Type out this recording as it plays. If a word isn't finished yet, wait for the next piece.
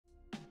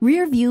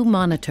RearView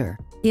Monitor,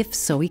 if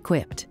so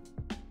equipped.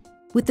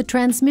 With the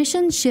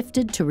transmission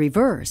shifted to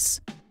reverse,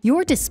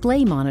 your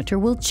display monitor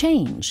will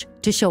change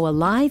to show a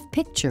live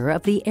picture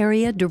of the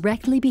area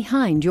directly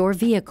behind your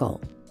vehicle.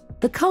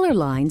 The color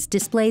lines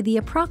display the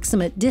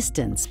approximate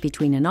distance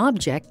between an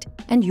object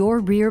and your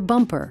rear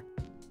bumper.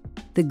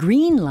 The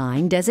green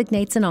line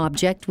designates an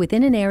object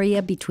within an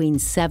area between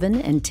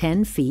 7 and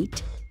 10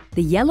 feet,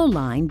 the yellow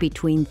line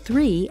between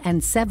 3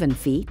 and 7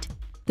 feet,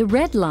 the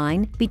red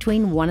line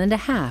between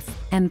 1.5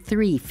 and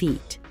 3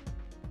 feet.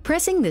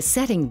 Pressing the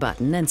setting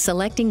button and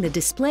selecting the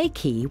display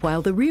key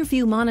while the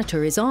RearView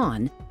monitor is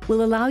on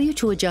will allow you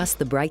to adjust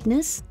the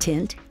brightness,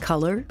 tint,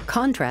 color,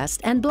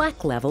 contrast, and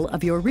black level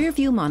of your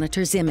RearView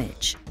monitor's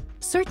image.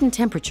 Certain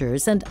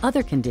temperatures and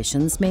other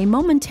conditions may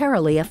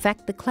momentarily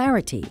affect the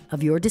clarity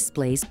of your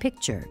display's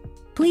picture.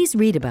 Please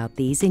read about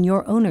these in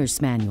your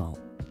owner's manual.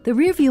 The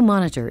RearView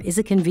monitor is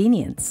a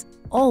convenience.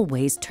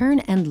 Always turn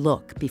and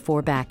look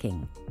before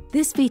backing.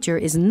 This feature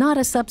is not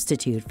a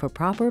substitute for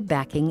proper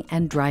backing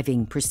and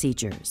driving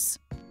procedures.